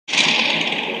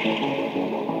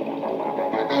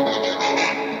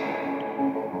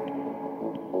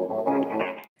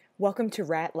Welcome to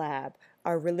Rat Lab,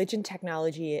 our religion,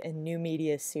 technology, and new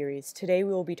media series. Today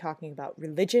we will be talking about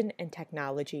religion and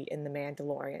technology in The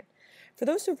Mandalorian. For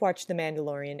those who've watched The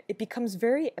Mandalorian, it becomes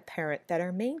very apparent that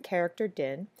our main character,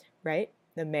 Din, right,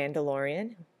 the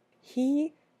Mandalorian,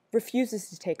 he refuses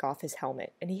to take off his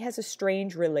helmet, and he has a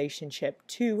strange relationship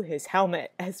to his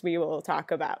helmet, as we will talk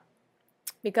about,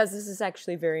 because this is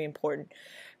actually very important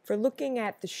for looking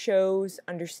at the show's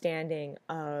understanding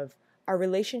of our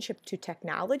relationship to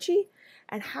technology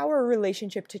and how our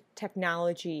relationship to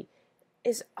technology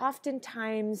is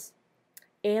oftentimes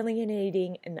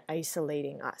alienating and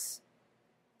isolating us.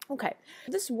 Okay,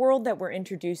 this world that we're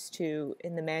introduced to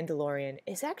in The Mandalorian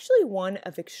is actually one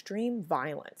of extreme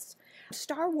violence.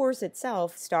 Star Wars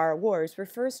itself, Star Wars,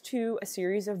 refers to a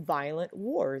series of violent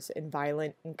wars and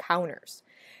violent encounters.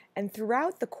 And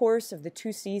throughout the course of the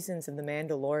 2 seasons of The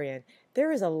Mandalorian,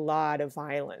 there is a lot of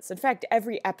violence. In fact,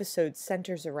 every episode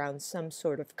centers around some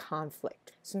sort of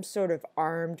conflict, some sort of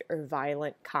armed or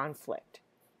violent conflict.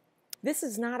 This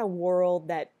is not a world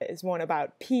that is one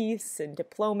about peace and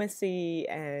diplomacy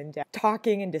and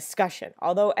talking and discussion.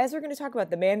 Although, as we're going to talk about,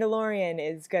 The Mandalorian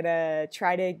is going to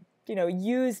try to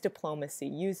use diplomacy,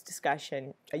 use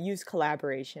discussion, use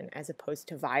collaboration as opposed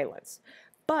to violence.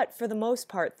 But for the most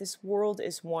part, this world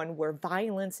is one where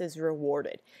violence is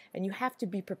rewarded, and you have to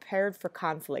be prepared for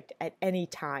conflict at any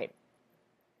time.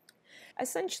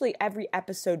 Essentially, every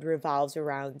episode revolves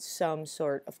around some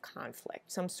sort of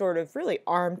conflict, some sort of really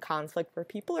armed conflict where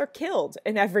people are killed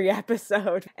in every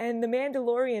episode. And The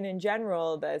Mandalorian in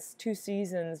general, those 2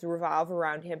 seasons revolve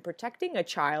around him protecting a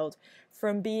child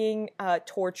from being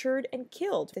tortured and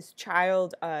killed. This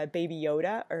child, Baby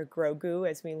Yoda, or Grogu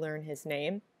as we learn his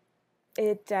name.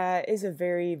 It is a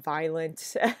very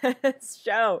violent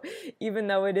show, even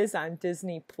though it is on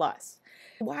Disney+.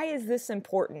 Why is this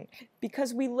important?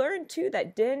 Because we learn, too,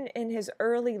 that Din, in his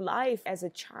early life as a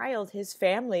child, his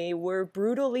family were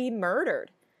brutally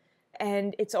murdered.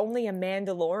 And it's only a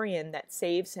Mandalorian that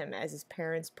saves him as his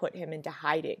parents put him into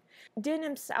hiding. Din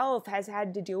himself has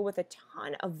had to deal with a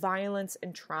ton of violence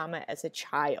and trauma as a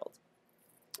child.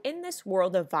 In this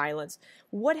world of violence,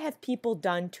 what have people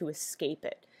done to escape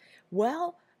it?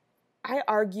 Well, I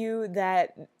argue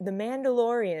that The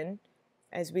Mandalorian,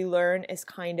 as we learn, is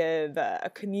kind of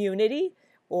a community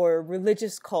or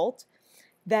religious cult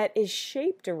that is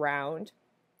shaped around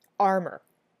armor.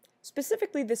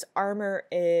 Specifically, this armor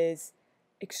is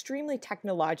extremely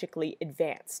technologically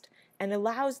advanced and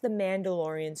allows the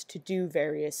Mandalorians to do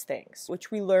various things,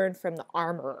 which we learn from the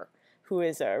armorer, who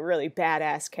is a really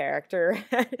badass character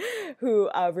who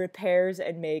repairs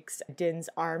and makes Din's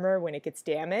armor when it gets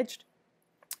damaged.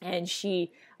 And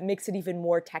she makes it even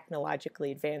more technologically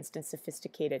advanced and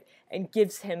sophisticated and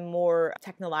gives him more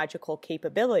technological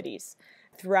capabilities.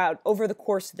 Over the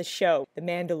course of the show, the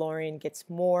Mandalorian gets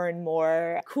more and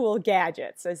more cool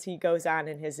gadgets as he goes on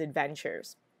in his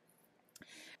adventures.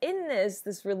 In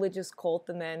this religious cult,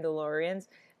 the Mandalorians,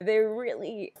 they're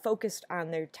really focused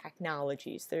on their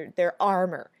technologies, their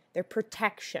armor, their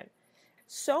protection.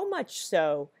 So much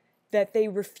so that they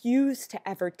refuse to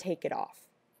ever take it off.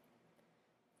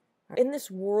 In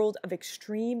this world of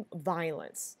extreme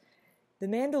violence, the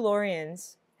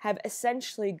Mandalorians have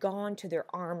essentially gone to their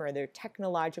armor, their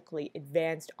technologically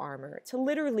advanced armor, to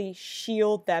literally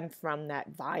shield them from that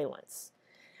violence.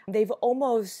 They've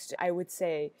almost, I would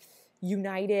say,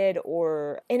 united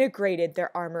or integrated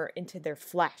their armor into their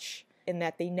flesh, in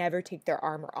that they never take their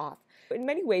armor off. In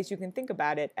many ways, you can think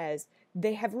about it as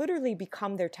they have literally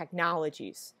become their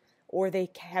technologies, or they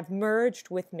have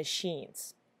merged with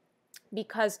machines.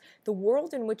 Because the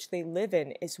world in which they live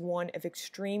in is one of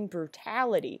extreme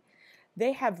brutality,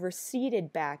 they have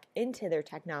receded back into their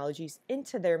technologies,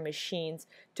 into their machines,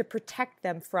 to protect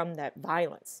them from that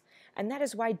violence. And that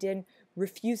is why Din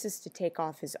refuses to take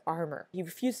off his armor. He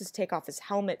refuses to take off his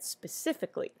helmet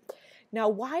specifically. Now,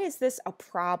 why is this a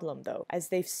problem, though, as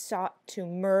they've sought to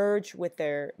merge with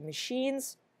their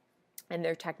machines and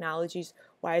their technologies?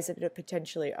 Why is it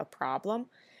potentially a problem?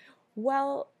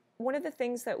 Well, one of the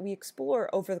things that we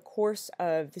explore over the course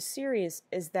of the series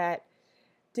is that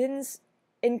Din's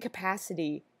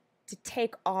incapacity to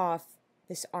take off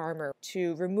this armor,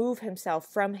 to remove himself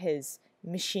from his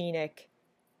machinic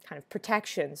kind of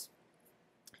protections,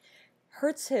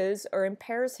 hurts his or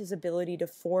impairs his ability to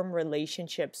form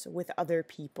relationships with other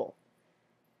people.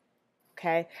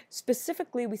 Okay?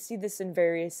 Specifically, we see this in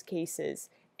various cases,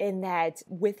 in that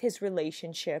with his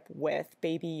relationship with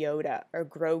Baby Yoda or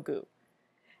Grogu.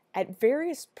 At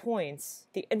various points,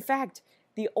 in fact,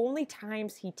 the only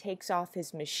times he takes off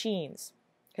his machines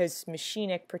his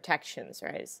machinic protections,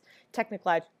 right, his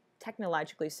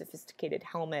technologically sophisticated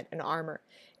helmet and armor,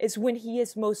 is when he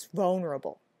is most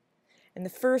vulnerable. In the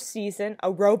first season,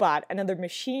 a robot, another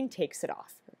machine, takes it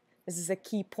off. This is a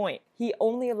key point. He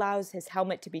only allows his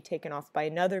helmet to be taken off by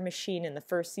another machine in the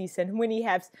first season when he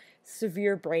has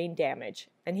severe brain damage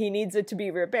and he needs it to be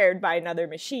repaired by another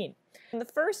machine. In the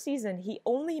first season, he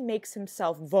only makes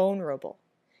himself vulnerable.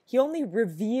 He only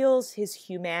reveals his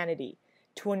humanity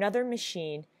to another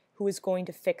machine who is going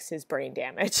to fix his brain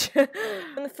damage.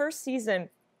 In the first season,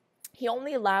 he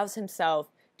only allows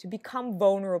himself to become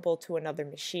vulnerable to another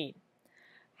machine.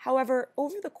 However,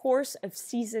 over the course of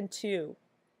season 2,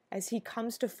 as he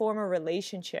comes to form a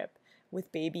relationship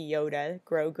with Baby Yoda,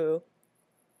 Grogu,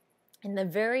 in the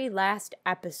very last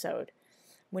episode,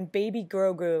 when Baby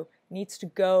Grogu needs to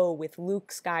go with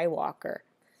Luke Skywalker,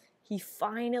 he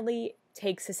finally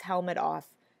takes his helmet off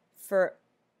for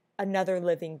another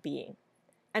living being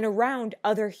and around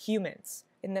other humans.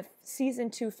 In the season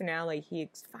 2 finale, he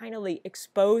finally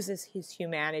exposes his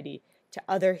humanity to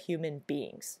other human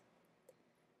beings,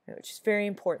 which is very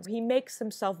important. He makes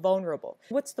himself vulnerable.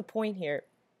 What's the point here?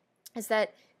 Is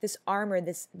that this armor,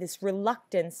 this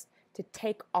reluctance to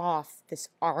take off this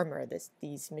armor,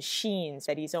 these machines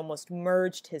that he's almost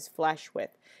merged his flesh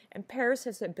with, impairs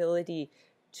his ability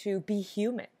to be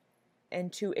human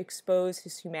and to expose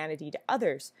his humanity to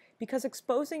others. Because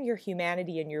exposing your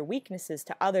humanity and your weaknesses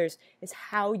to others is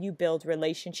how you build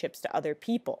relationships to other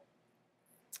people.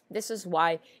 This is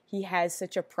why he has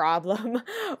such a problem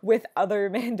with other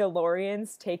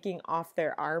Mandalorians taking off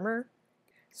their armor.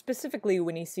 Specifically,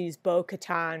 when he sees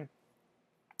Bo-Katan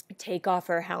take off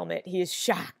her helmet, he is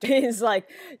shocked. He's like,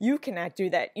 "You cannot do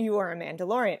that. You are a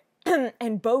Mandalorian."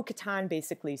 And Bo-Katan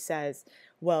basically says,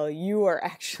 "Well, you are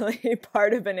actually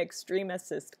part of an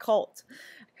extremist cult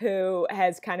who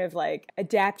has kind of like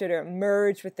adapted or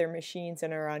merged with their machines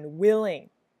and are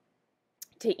unwilling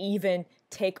to even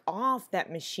take off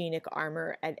that machinic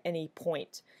armor at any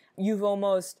point. You've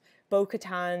almost,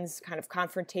 Bo-Katan's kind of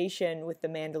confrontation with the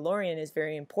Mandalorian is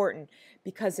very important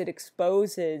because it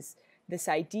exposes this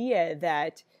idea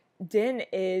that Din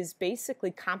is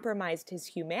basically compromised his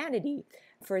humanity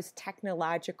for his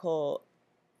technological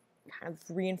kind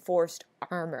of reinforced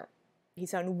armor.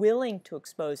 He's unwilling to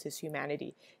expose his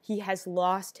humanity. He has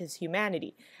lost his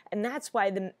humanity. And that's why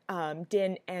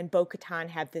Din and Bo-Katan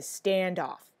have this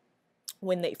standoff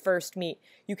when they first meet.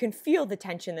 You can feel the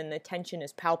tension, and the tension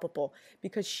is palpable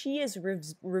because she is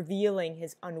revealing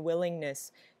his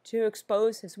unwillingness to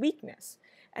expose his weakness.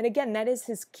 And again, that is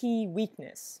his key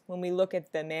weakness. When we look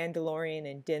at the Mandalorian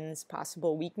and Din's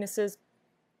possible weaknesses,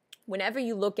 whenever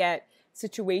you look at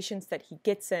situations that he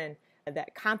gets in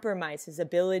that compromise his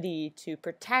ability to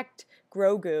protect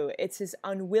Grogu, it's his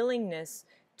unwillingness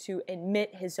to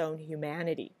admit his own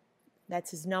humanity.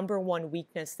 That's his number one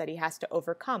weakness that he has to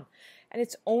overcome. And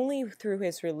it's only through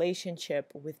his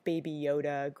relationship with Baby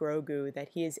Yoda, Grogu, that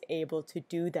he is able to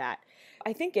do that.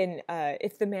 I think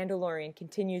if The Mandalorian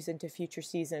continues into future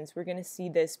seasons, we're going to see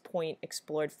this point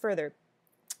explored further,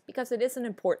 because it is an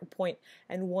important point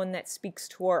and one that speaks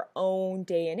to our own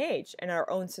day and age and our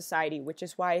own society, which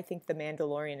is why I think The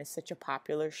Mandalorian is such a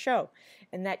popular show.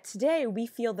 And that today we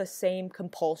feel the same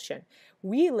compulsion.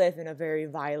 We live in a very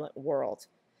violent world.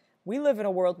 We live in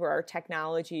a world where our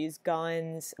technologies,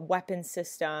 guns, weapon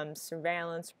systems,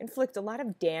 surveillance inflict a lot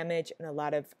of damage and a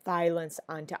lot of violence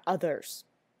onto others.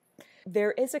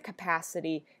 There is a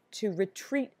capacity to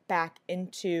retreat back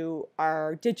into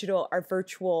our digital, our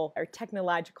virtual, our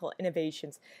technological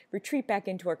innovations, retreat back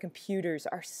into our computers,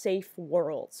 our safe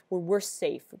worlds where we're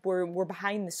safe. We're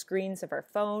behind the screens of our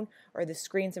phone or the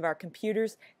screens of our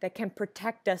computers that can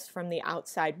protect us from the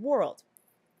outside world.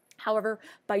 However,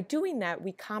 by doing that,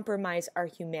 we compromise our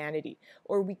humanity,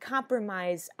 or we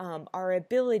compromise our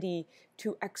ability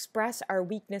to express our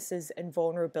weaknesses and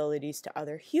vulnerabilities to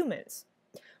other humans,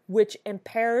 which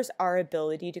impairs our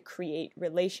ability to create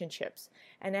relationships.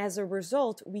 And as a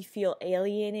result, we feel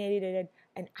alienated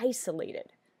and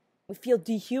isolated. We feel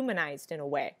dehumanized in a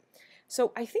way.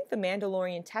 So I think The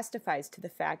Mandalorian testifies to the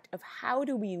fact of how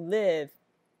do we live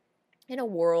in a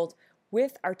world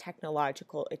with our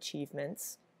technological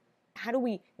achievements. How do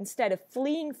we, instead of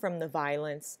fleeing from the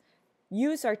violence,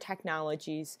 use our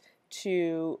technologies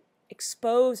to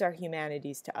expose our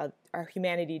humanity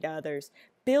to others,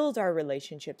 build our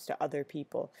relationships to other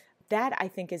people? That, I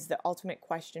think, is the ultimate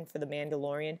question for The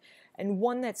Mandalorian, and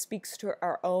one that speaks to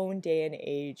our own day and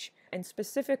age, and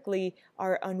specifically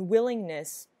our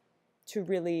unwillingness to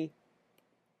really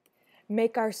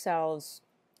make ourselves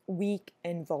weak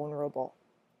and vulnerable,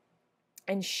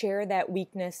 and share that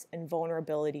weakness and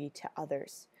vulnerability to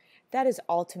others. That is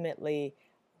ultimately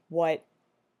what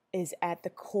is at the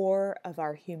core of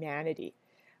our humanity.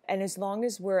 And as long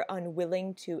as we're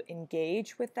unwilling to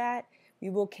engage with that, we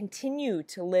will continue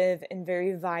to live in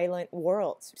very violent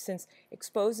worlds, since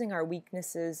exposing our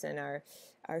weaknesses and our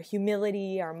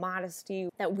humility, our modesty,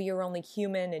 that we are only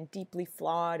human and deeply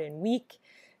flawed and weak,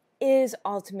 is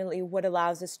ultimately what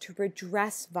allows us to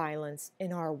redress violence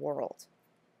in our world.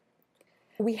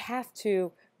 We have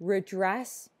to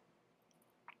redress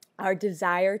our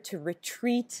desire to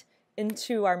retreat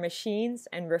into our machines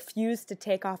and refuse to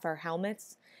take off our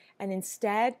helmets. And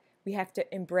instead, we have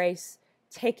to embrace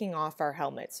taking off our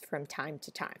helmets from time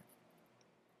to time.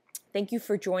 Thank you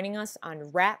for joining us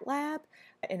on Rat Lab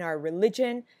in our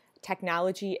Religion,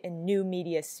 Technology, and New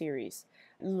Media series.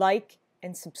 Like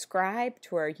and subscribe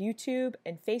to our YouTube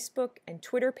and Facebook and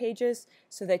Twitter pages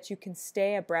so that you can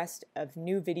stay abreast of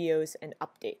new videos and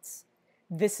updates.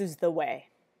 This is the way.